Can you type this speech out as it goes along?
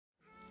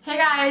Hey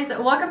guys,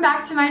 welcome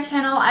back to my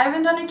channel. I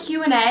haven't done a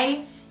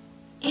Q&A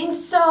in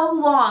so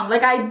long.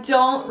 Like, I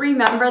don't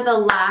remember the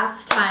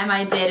last time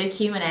I did a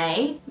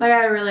Q&A. Like,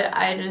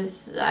 I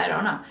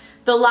don't know.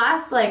 The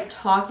last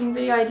talking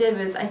video I did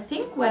was, I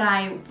think, when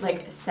I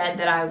said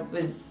that I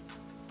was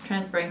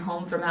transferring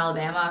home from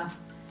Alabama.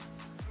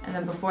 And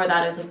then before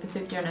that it was the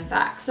 50 random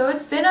facts. So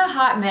it's been a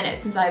hot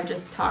minute since I've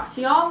just talked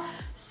to y'all.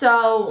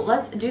 So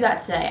let's do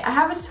that today. I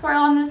have a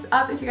tutorial on this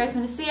up if you guys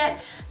want to see it.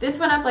 This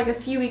went up a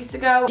few weeks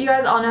ago. You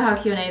guys all know how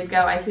Q&As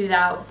go. I tweeted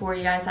out for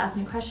you guys to ask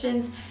me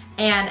questions.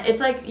 And it's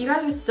you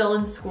guys are still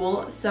in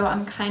school, so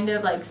I'm kind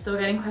of still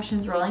getting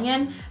questions rolling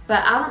in.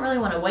 But I don't really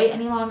want to wait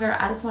any longer.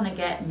 I just want to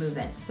get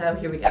moving. So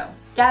here we go.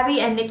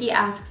 Gabby and Nikki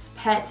asks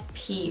pet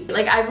peeves.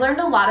 I've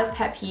learned a lot of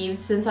pet peeves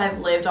since I've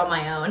lived on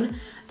my own.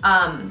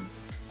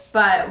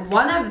 But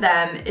one of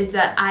them is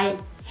that I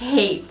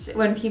hate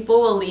when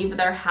people will leave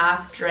their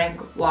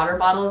half-drank water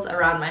bottles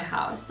around my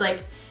house.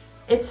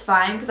 It's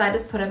fine because I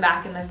just put them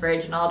back in the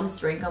fridge and I'll just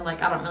drink them. I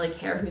don't really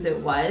care whose it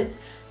was,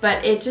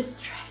 but it just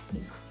drives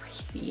me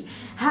crazy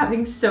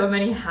having so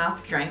many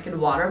half-drank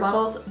water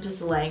bottles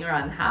just laying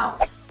around the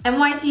house.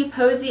 MYT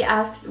Posey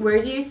asks, where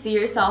do you see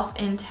yourself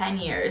in 10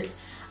 years?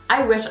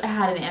 I wish I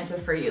had an answer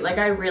for you.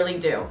 I really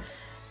do.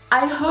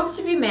 I hope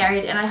to be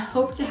married and I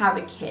hope to have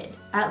a kid,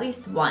 at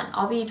least one.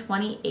 I'll be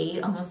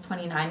 28, almost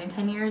 29 in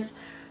 10 years.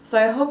 So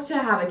I hope to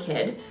have a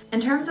kid. In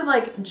terms of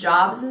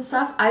jobs and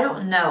stuff, I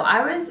don't know.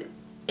 I was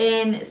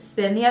in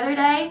spin the other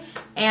day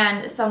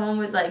and someone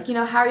was like,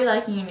 how are you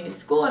liking your new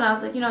school? And I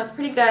was like, it's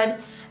pretty good.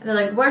 And they're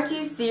like, what do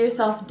you see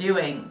yourself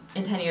doing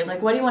in 10 years?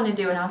 What do you want to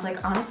do? And I was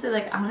like, honestly,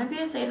 I want to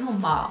be a stay-at-home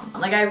mom.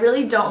 I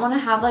really don't want to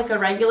have a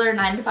regular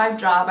 9-to-5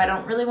 job. I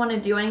don't really want to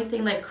do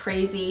anything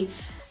crazy.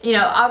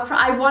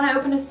 I want to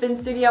open a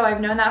spin studio. I've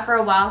known that for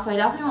a while, so I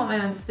definitely want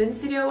my own spin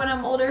studio when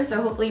I'm older.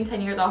 So hopefully in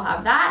 10 years I'll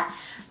have that.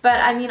 But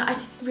I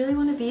just really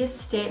want to be a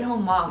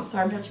stay-at-home mom.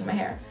 Sorry, I'm touching my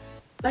hair.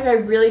 I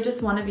really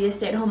just want to be a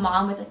stay-at-home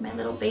mom with my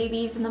little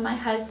babies and then my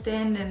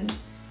husband and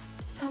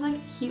just have a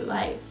cute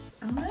life.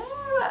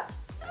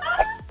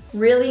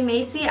 Really,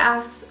 Macy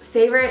asks,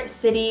 favorite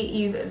city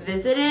you've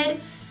visited?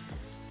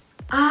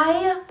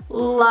 I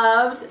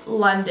loved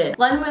London.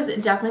 London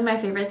was definitely my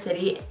favorite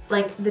city.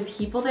 The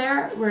people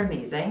there were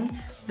amazing.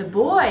 The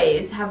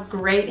boys have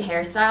great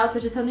hairstyles,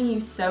 which is something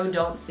you so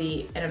don't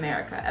see in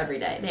America every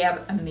day. They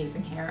have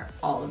amazing hair,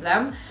 all of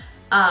them.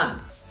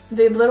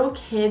 The little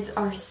kids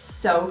are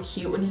so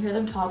cute. When you hear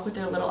them talk with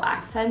their little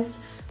accents,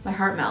 my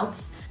heart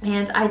melts.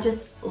 And I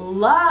just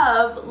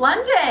love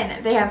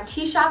London. They have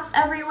tea shops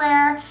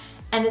everywhere.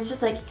 And it's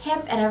just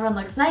hip and everyone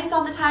looks nice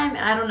all the time. And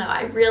I don't know,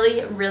 I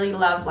really, really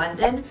love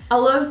London.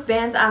 Aloves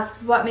Bands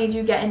asks, what made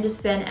you get into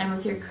spin and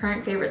what's your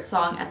current favorite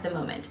song at the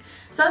moment?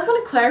 So I just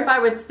want to clarify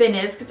what spin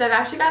is because I've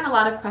actually gotten a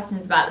lot of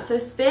questions about it. So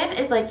spin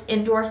is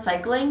indoor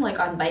cycling,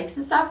 on bikes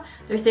and stuff.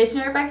 They're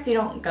stationary bikes, so you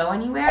don't go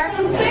anywhere.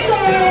 Yes!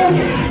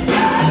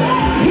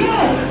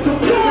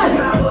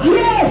 Yes!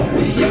 Yes!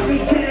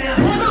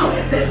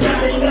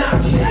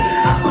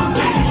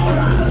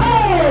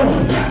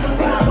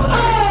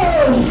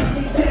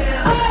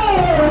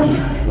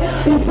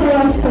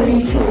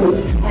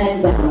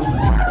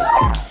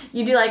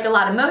 You do a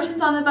lot of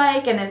motions on the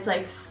bike and it's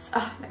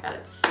oh my god,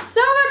 it's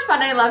so much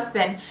fun. I love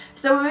spin.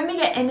 So what made me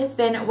get into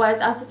spin was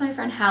I was with my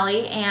friend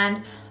Hallie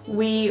and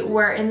we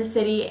were in the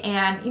city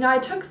and I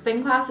took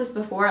spin classes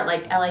before at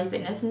LA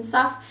Fitness and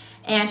stuff,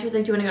 and she was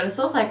like, do you want to go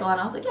to SoulCycle?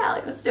 And I was like,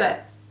 yeah, let's do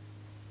it.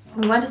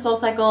 We went to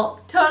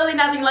SoulCycle, totally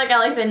nothing like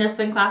LA Fitness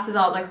spin classes.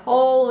 I was like,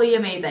 holy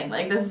amazing,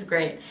 this is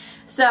great.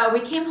 So we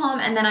came home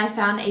and then I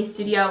found a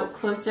studio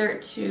closer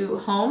to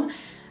home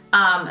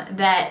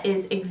that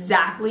is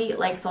exactly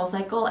like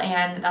SoulCycle,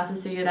 and that's a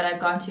studio that I've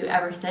gone to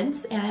ever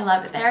since and I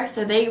love it there.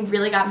 So they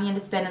really got me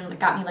into spin and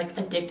got me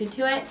addicted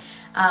to it,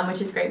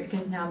 which is great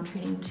because now I'm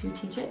training to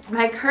teach it.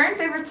 My current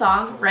favorite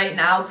song right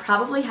now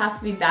probably has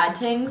to be Bad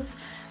Things.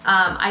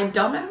 I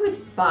don't know who it's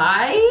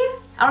by.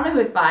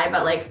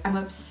 But I'm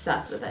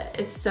obsessed with it.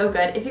 It's so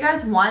good. If you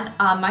guys want,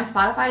 my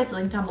Spotify is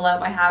linked down below.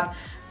 I have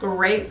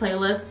great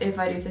playlist, if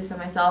I do say so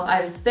myself. I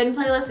have a spin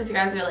playlist if you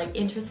guys are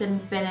interested in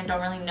spin and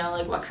don't really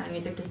know what kind of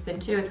music to spin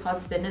to. It's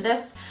called Spin to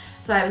This.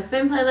 So I have a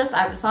spin playlist, I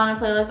have a sauna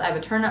playlist, I have a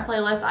turn up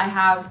playlist, I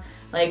have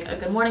a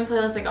good morning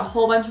playlist, a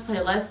whole bunch of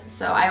playlists.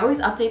 So I always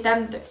update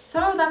them.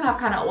 Some of them have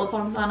kind of old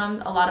songs on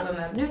them, a lot of them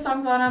have new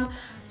songs on them.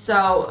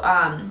 So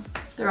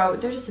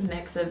they're just a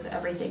mix of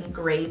everything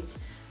great.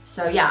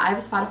 So yeah, I have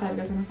a Spotify if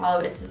you guys want to follow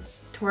it. It's just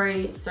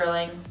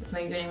toristerling. It's my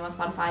username on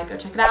Spotify. Go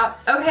check it out.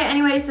 Okay,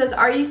 anyway, it says,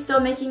 are you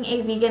still making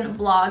a vegan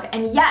vlog?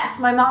 And yes,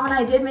 my mom and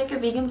I did make a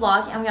vegan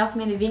vlog, and we also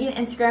made a vegan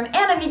Instagram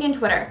and a vegan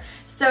Twitter.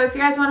 So if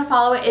you guys want to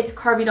follow it, it's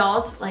Carby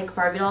Dolls, like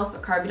Barbie dolls,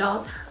 but Carby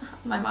Dolls.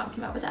 My mom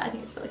came up with that. I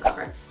think it's really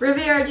clever.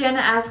 Riviera Jana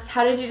asks,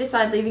 how did you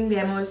decide leaving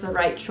Bama was the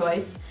right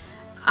choice?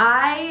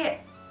 I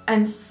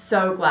am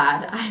so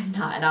glad I'm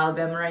not in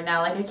Alabama right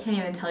now. I can't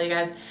even tell you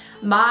guys.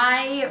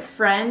 My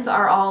friends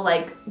are all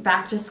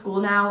back to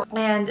school now,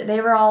 and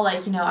they were all I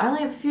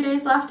only have a few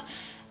days left,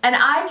 and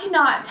I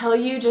cannot tell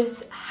you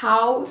just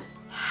how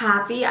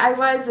happy I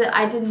was that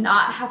I did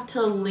not have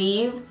to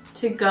leave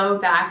to go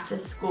back to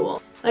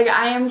school. Like,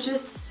 I am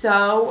just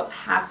so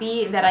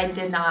happy that I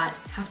did not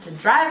have to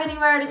drive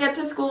anywhere to get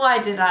to school. I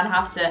did not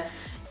have to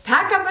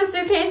pack up a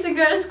suitcase and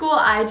go to school.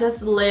 I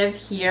just live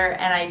here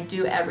and I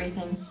do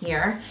everything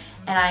here,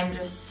 and I'm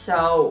just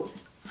so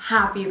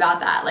happy about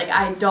that. Like,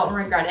 I don't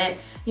regret it.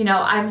 You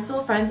know, I'm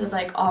still friends with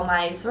like all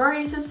my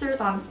sorority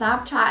sisters on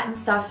Snapchat and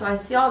stuff, so I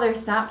see all their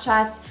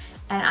Snapchats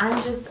and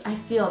I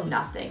feel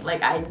nothing.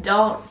 Like, I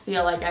don't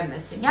feel like I'm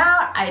missing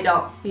out. I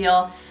don't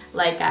feel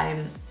like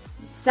I'm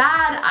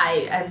sad.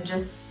 I am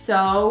just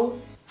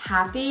so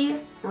happy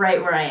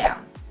right where I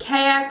am.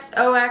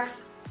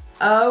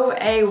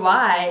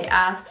 KXOXOAY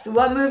asks,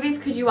 what movies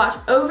could you watch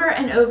over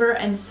and over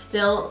and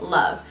still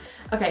love?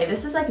 Okay,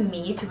 this is like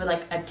me to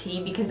like a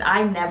T, because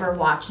I never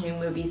watch new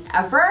movies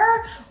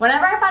ever.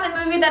 Whenever I find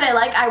a movie that I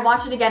like, I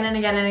watch it again and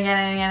again and again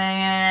and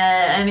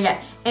again and again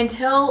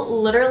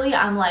until literally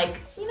I'm like,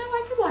 you know,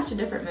 I could watch a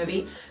different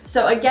movie.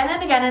 So again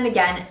and again and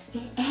again,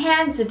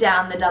 hands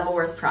down, The Devil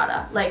Wears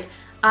Prada. Like,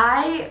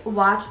 I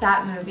watch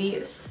that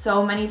movie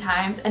so many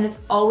times and it's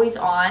always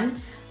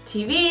on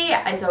TV.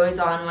 It's always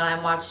on when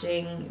I'm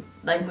watching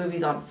like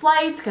movies on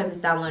flights because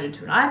it's downloaded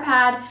to an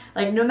iPad.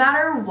 Like, no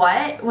matter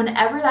what,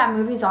 whenever that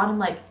movie's on, I'm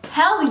like,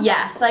 hell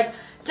yes, like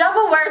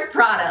Devil Wears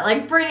Prada,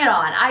 like bring it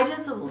on. I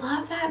just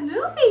love that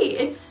movie.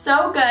 It's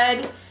so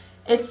good.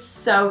 It's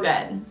so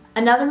good.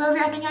 Another movie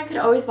I think I could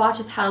always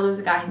watch is How to Lose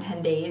a Guy in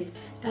 10 Days.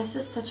 That's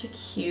just such a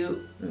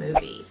cute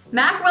movie.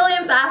 Mac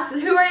Williams asks,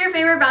 who are your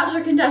favorite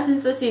Bachelor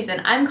contestants this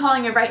season? I'm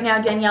calling it right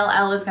now. Danielle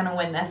L is gonna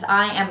win this.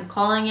 I am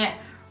calling it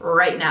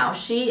right now.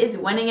 She is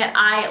winning it.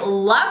 I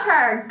love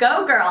her.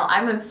 Go girl.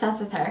 I'm obsessed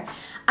with her.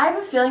 I have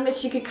a feeling that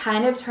she could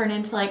kind of turn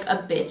into like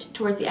a bitch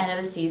towards the end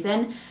of the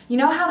season. You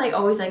know how they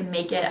always like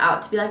make it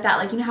out to be like that?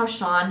 Like, you know how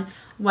Sean,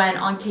 when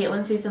on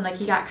Caitlin's season, like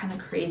he got kind of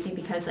crazy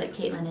because like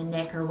Caitlyn and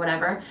Nick or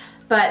whatever.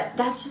 But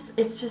that's just,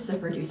 it's just the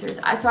producers.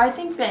 So I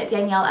think that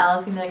Danielle L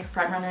is gonna be like a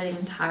front runner the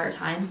entire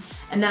time.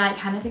 And then I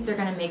kind of think they're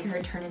gonna make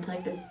her turn into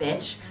like this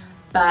bitch.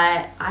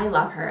 But I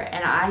love her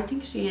and I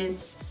think she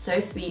is so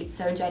sweet,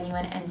 so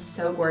genuine, and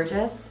so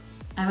gorgeous.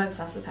 I'm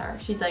obsessed with her.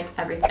 She's like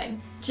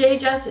everything. J.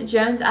 Just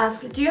Jones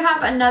asks, do you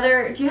have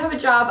a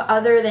job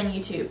other than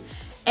YouTube?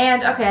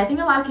 And okay, I think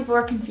a lot of people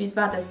were confused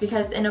about this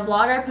because in a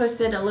vlog I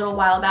posted a little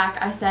while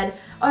back, I said,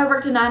 oh, I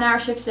worked a 9-hour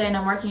shift today and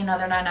I'm working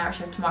another 9-hour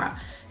shift tomorrow.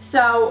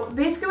 So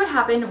basically what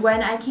happened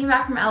when I came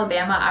back from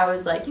Alabama, I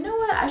was like, you know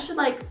what, I should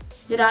like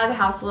get out of the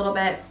house a little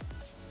bit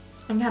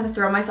and kind of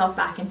throw myself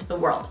back into the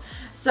world.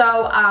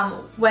 So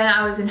when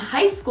I was in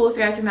high school, if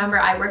you guys remember,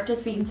 I worked at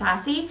Sweet and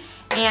Sassy,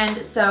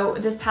 and so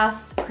this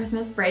past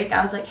Christmas break,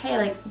 I was like, hey,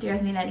 like, do you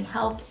guys need any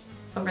help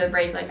over the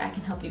break? Like, I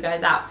can help you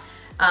guys out.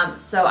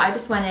 So I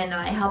just went in and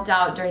I helped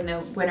out during the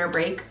winter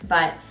break,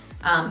 but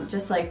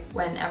just like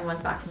when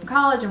everyone's back from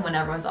college and when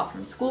everyone's off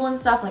from school and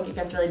stuff, like it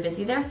gets really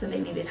busy there, so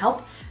they needed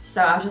help.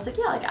 So I was just like,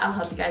 yeah, like I'll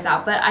help you guys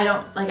out, but I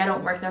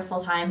don't work there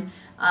full time.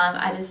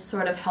 I just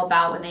sort of help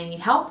out when they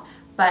need help.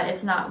 But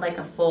it's not like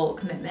a full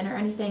commitment or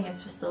anything.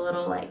 It's just a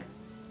little like,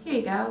 here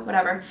you go,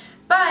 whatever.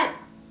 But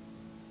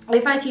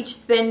if I teach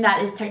spin,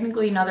 that is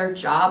technically another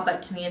job,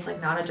 but to me it's like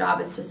not a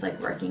job. It's just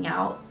like working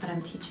out, but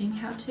I'm teaching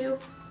how to.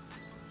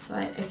 So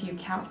if you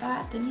count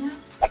that, then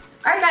yes.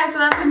 Alright guys, so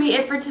that's gonna be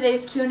it for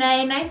today's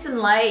Q&A. Nice and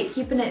light,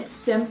 keeping it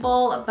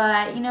simple,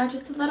 but you know,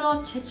 just a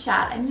little chit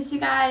chat. I miss you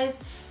guys,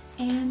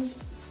 and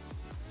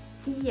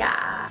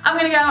yeah. I'm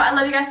gonna go. I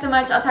love you guys so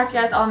much. I'll talk to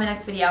you guys all in my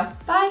next video.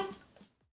 Bye!